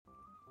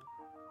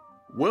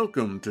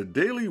Welcome to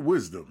Daily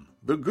Wisdom,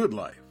 The Good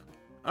Life.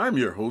 I'm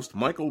your host,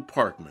 Michael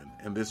Parkman,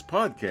 and this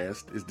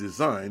podcast is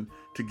designed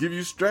to give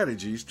you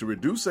strategies to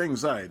reduce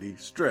anxiety,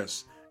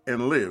 stress,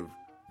 and live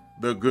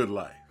the good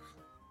life.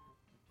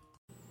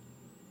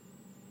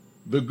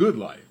 The Good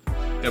Life,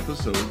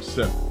 Episode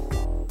 7,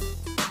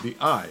 The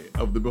Eye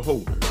of the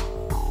Beholder.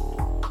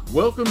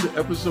 Welcome to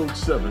Episode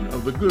 7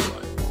 of The Good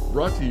Life,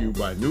 brought to you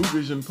by New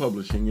Vision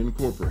Publishing,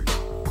 Incorporated.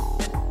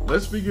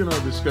 Let's begin our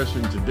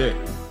discussion today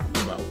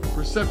about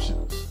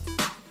perceptions.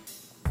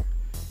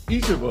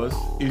 Each of us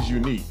is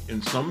unique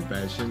in some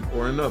fashion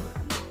or another.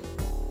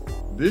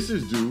 This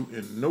is due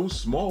in no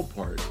small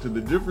part to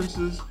the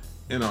differences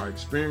in our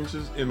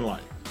experiences in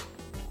life.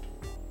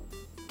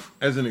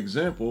 As an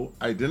example,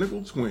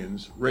 identical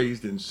twins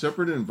raised in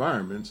separate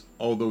environments,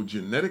 although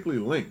genetically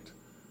linked,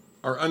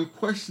 are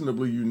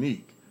unquestionably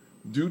unique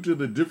due to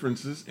the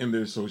differences in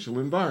their social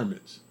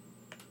environments.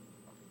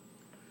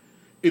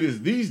 It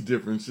is these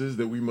differences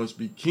that we must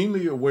be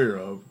keenly aware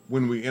of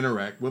when we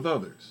interact with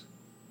others.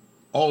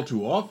 All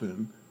too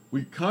often,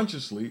 we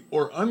consciously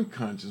or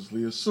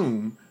unconsciously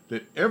assume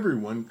that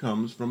everyone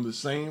comes from the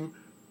same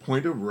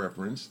point of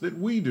reference that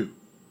we do.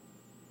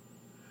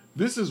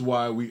 This is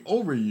why we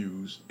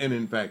overuse and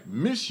in fact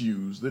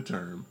misuse the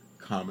term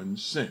common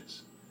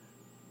sense.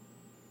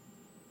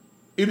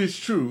 It is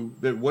true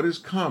that what is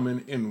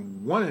common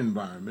in one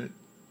environment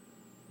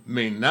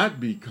may not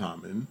be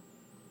common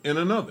in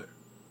another.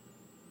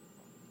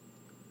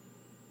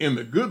 In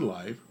the good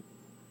life,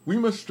 we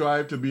must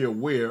strive to be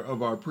aware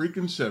of our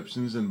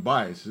preconceptions and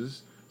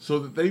biases so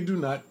that they do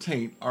not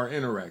taint our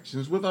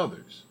interactions with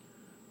others.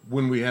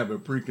 When we have a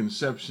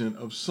preconception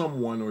of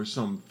someone or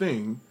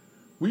something,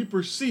 we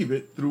perceive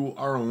it through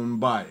our own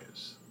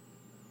bias.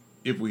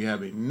 If we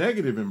have a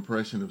negative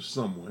impression of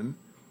someone,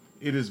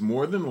 it is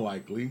more than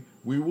likely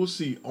we will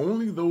see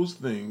only those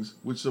things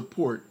which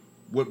support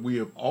what we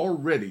have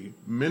already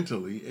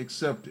mentally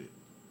accepted.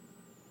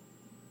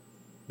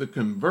 The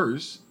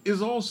converse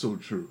is also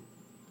true.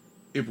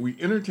 If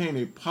we entertain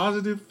a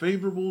positive,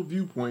 favorable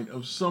viewpoint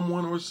of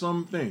someone or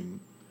something,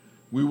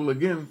 we will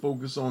again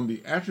focus on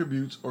the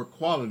attributes or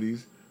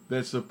qualities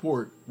that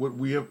support what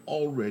we have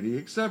already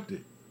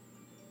accepted.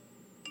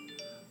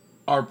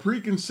 Our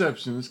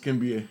preconceptions can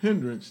be a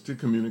hindrance to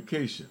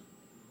communication.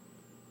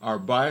 Our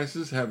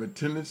biases have a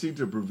tendency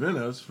to prevent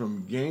us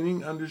from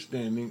gaining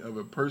understanding of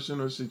a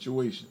person or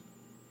situation.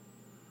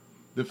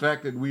 The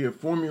fact that we have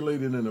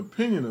formulated an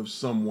opinion of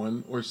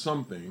someone or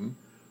something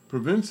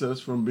prevents us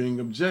from being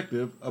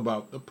objective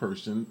about the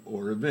person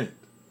or event.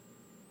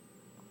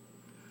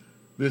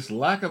 This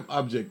lack of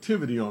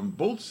objectivity on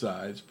both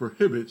sides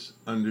prohibits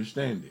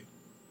understanding.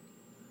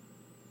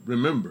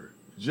 Remember,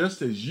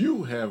 just as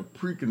you have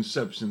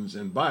preconceptions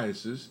and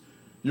biases,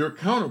 your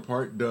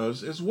counterpart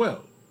does as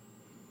well.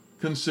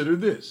 Consider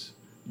this: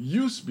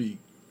 you speak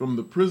from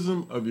the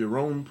prism of your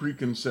own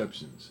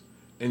preconceptions,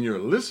 and your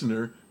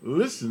listener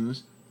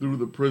listens through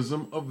the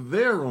prism of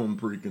their own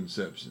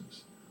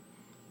preconceptions.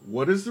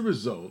 What is the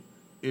result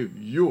if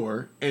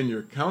your and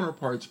your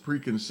counterpart's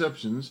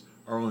preconceptions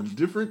are on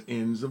different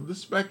ends of the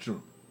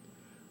spectrum?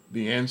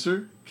 The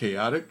answer: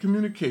 chaotic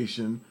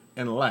communication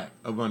and lack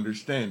of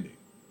understanding.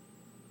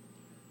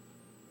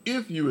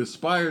 If you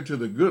aspire to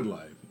the good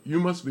life, you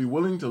must be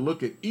willing to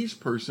look at each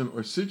person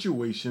or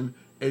situation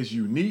as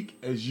unique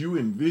as you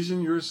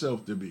envision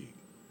yourself to be.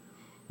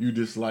 You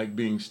dislike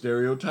being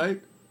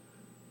stereotyped?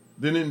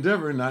 Then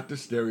endeavor not to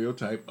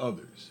stereotype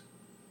others.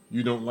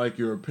 You don't like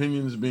your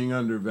opinions being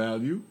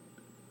undervalued?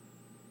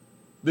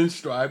 Then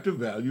strive to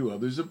value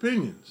others'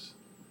 opinions.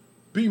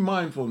 Be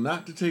mindful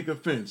not to take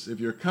offense if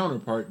your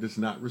counterpart does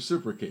not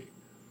reciprocate.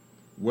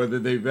 Whether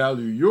they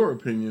value your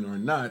opinion or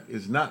not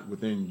is not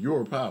within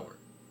your power.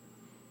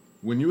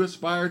 When you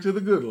aspire to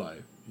the good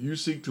life, you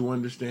seek to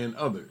understand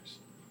others.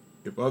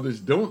 If others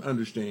don't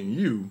understand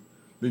you,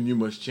 then you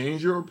must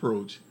change your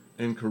approach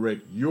and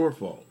correct your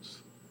faults.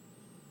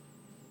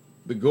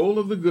 The goal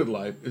of the good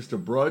life is to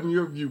broaden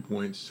your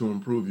viewpoints to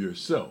improve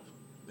yourself,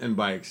 and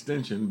by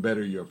extension,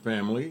 better your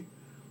family,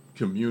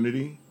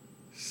 community,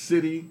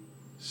 city,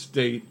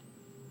 state,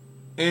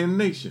 and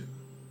nation.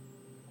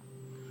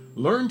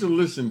 Learn to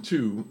listen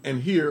to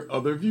and hear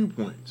other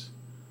viewpoints.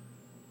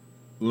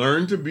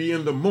 Learn to be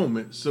in the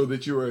moment so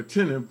that you are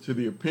attentive to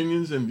the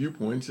opinions and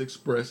viewpoints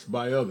expressed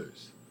by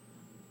others.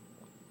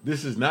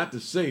 This is not to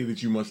say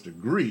that you must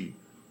agree,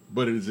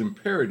 but it is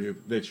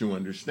imperative that you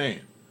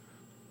understand.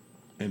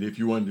 And if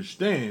you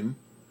understand,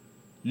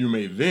 you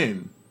may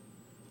then,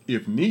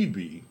 if need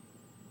be,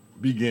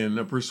 begin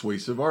a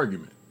persuasive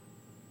argument.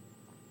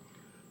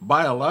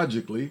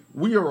 Biologically,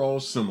 we are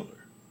all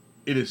similar.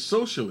 It is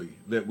socially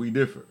that we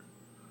differ.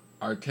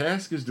 Our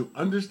task is to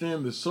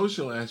understand the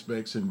social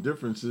aspects and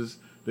differences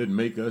that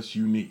make us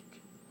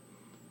unique.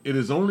 It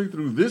is only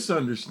through this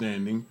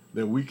understanding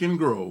that we can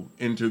grow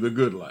into the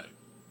good life.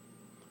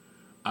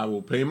 I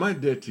will pay my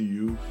debt to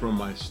you from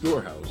my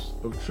storehouse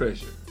of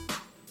treasure.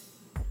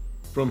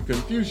 From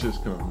Confucius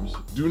comes,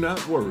 do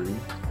not worry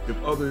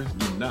if others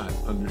do not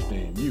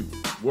understand you.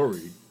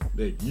 Worry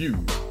that you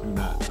do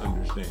not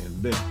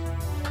understand them.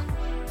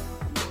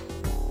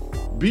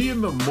 Be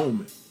in the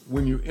moment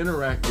when you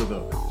interact with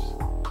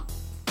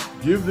others.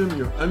 Give them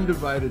your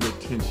undivided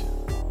attention.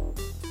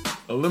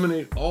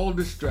 Eliminate all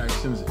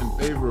distractions in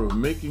favor of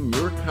making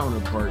your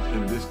counterpart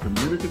in this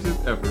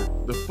communicative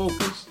effort the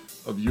focus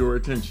of your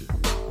attention.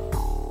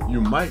 You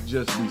might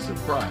just be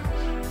surprised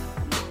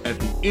at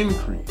the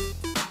increase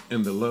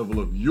in the level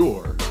of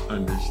your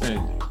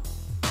understanding.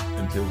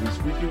 Until we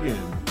speak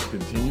again,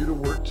 continue to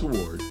work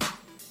toward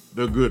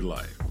the good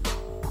life.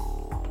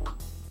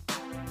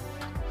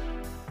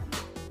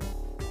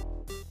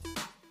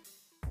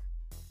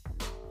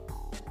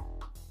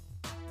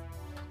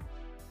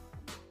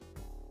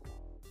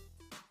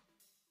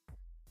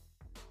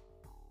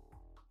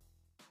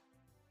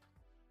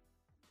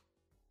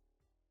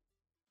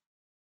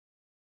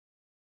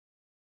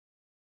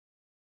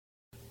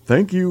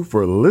 Thank you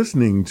for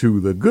listening to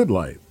The Good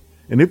Life.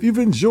 And if you've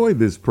enjoyed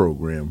this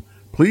program,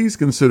 please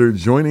consider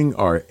joining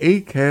our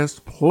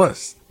Acast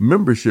Plus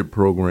membership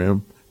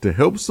program to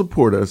help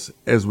support us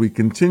as we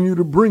continue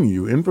to bring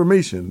you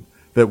information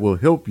that will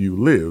help you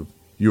live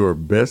your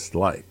best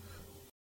life.